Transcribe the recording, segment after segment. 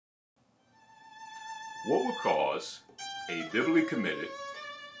What would cause a biblically committed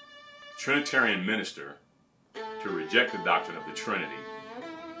Trinitarian minister to reject the doctrine of the Trinity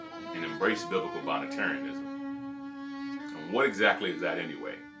and embrace biblical bonitarianism? And what exactly is that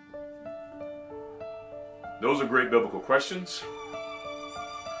anyway? Those are great biblical questions,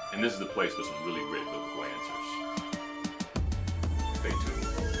 and this is the place for some really great biblical answers. Stay tuned.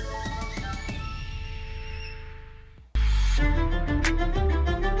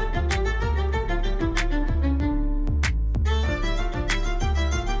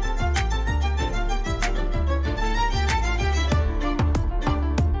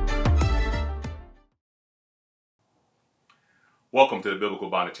 Welcome to the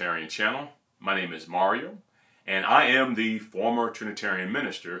Biblical Bonitarian channel. My name is Mario, and I am the former Trinitarian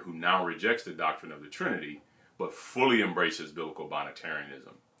minister who now rejects the doctrine of the Trinity, but fully embraces biblical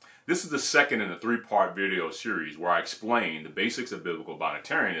bonitarianism. This is the second in a three-part video series where I explain the basics of biblical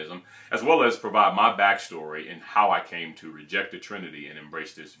bonitarianism, as well as provide my backstory and how I came to reject the Trinity and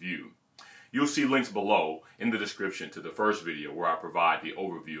embrace this view. You'll see links below in the description to the first video where I provide the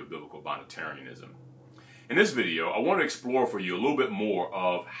overview of biblical bonitarianism. In this video, I want to explore for you a little bit more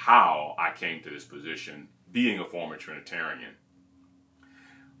of how I came to this position, being a former Trinitarian.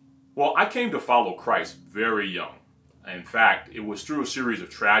 Well, I came to follow Christ very young. In fact, it was through a series of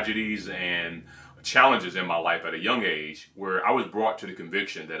tragedies and challenges in my life at a young age where I was brought to the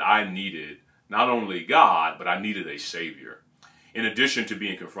conviction that I needed not only God, but I needed a Savior. In addition to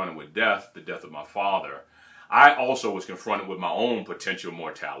being confronted with death, the death of my father, I also was confronted with my own potential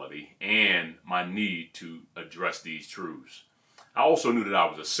mortality and my need to address these truths. I also knew that I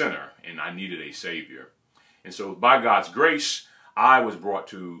was a sinner and I needed a Savior. And so by God's grace, I was brought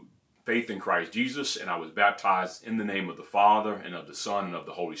to faith in Christ Jesus, and I was baptized in the name of the Father and of the Son and of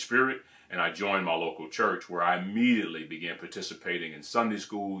the Holy Spirit. And I joined my local church where I immediately began participating in Sunday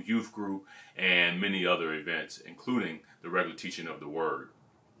school, youth group, and many other events, including the regular teaching of the Word.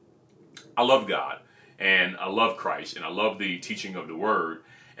 I love God. And I love Christ, and I love the teaching of the Word.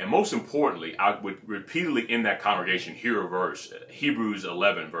 And most importantly, I would repeatedly in that congregation hear a verse, Hebrews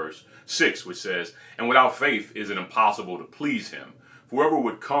 11 verse 6, which says, "And without faith is it impossible to please him. Whoever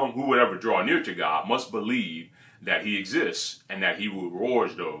would come, who would ever draw near to God, must believe that he exists and that he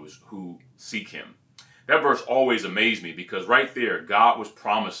rewards those who seek him." That verse always amazed me because right there, God was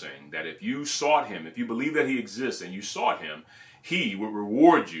promising that if you sought him, if you believe that he exists and you sought him, he would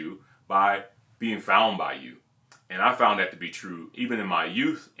reward you by being found by you. And I found that to be true even in my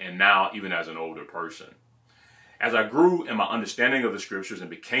youth and now even as an older person. As I grew in my understanding of the scriptures and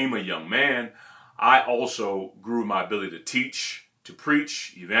became a young man, I also grew my ability to teach, to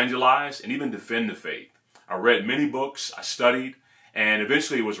preach, evangelize, and even defend the faith. I read many books, I studied, and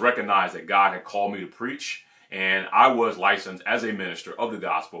eventually it was recognized that God had called me to preach, and I was licensed as a minister of the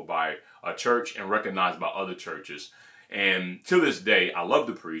gospel by a church and recognized by other churches. And to this day, I love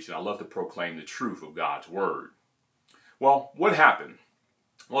to preach and I love to proclaim the truth of God's Word. Well, what happened?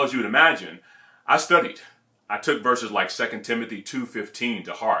 Well, as you would imagine, I studied. I took verses like 2 Timothy 2:15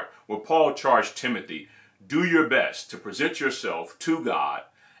 to heart, where Paul charged Timothy, "Do your best to present yourself to God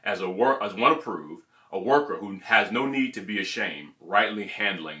as one approved, a worker who has no need to be ashamed, rightly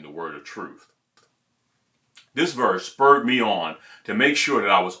handling the word of truth." This verse spurred me on to make sure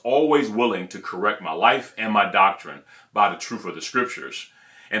that I was always willing to correct my life and my doctrine by the truth of the scriptures.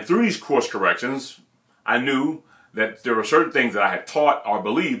 And through these course corrections, I knew that there were certain things that I had taught or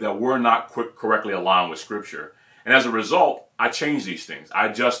believed that were not correctly aligned with scripture. And as a result, I changed these things. I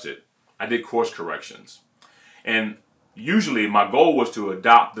adjusted. I did course corrections. And usually my goal was to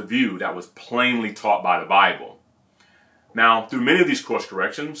adopt the view that was plainly taught by the Bible. Now, through many of these course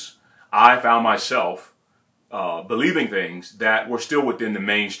corrections, I found myself believing things that were still within the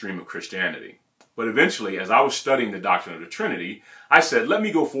mainstream of Christianity. But eventually, as I was studying the doctrine of the Trinity, I said, let me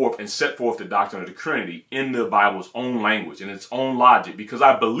go forth and set forth the doctrine of the Trinity in the Bible's own language, in its own logic, because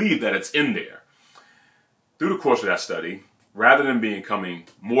I believe that it's in there. Through the course of that study, rather than becoming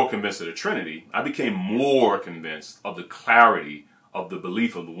more convinced of the Trinity, I became more convinced of the clarity of the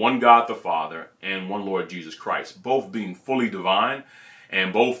belief of the one God the Father and one Lord Jesus Christ, both being fully divine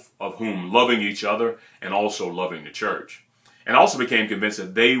and both of whom loving each other and also loving the church. And I also became convinced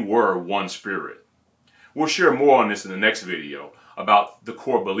that they were one spirit. We'll share more on this in the next video about the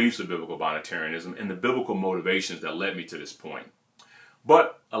core beliefs of biblical bonitarianism and the biblical motivations that led me to this point.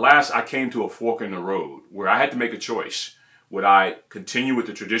 But alas, I came to a fork in the road where I had to make a choice. Would I continue with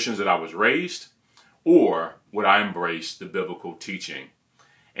the traditions that I was raised, or would I embrace the biblical teaching?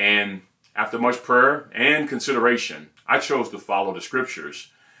 And after much prayer and consideration, I chose to follow the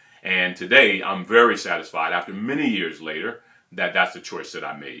scriptures. And today, I'm very satisfied, after many years later, that that's the choice that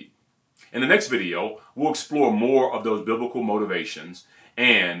I made. In the next video, we'll explore more of those biblical motivations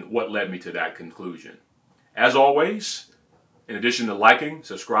and what led me to that conclusion. As always, in addition to liking,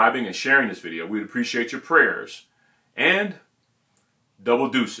 subscribing, and sharing this video, we'd appreciate your prayers and double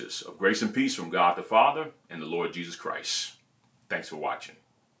deuces of grace and peace from God the Father and the Lord Jesus Christ. Thanks for watching.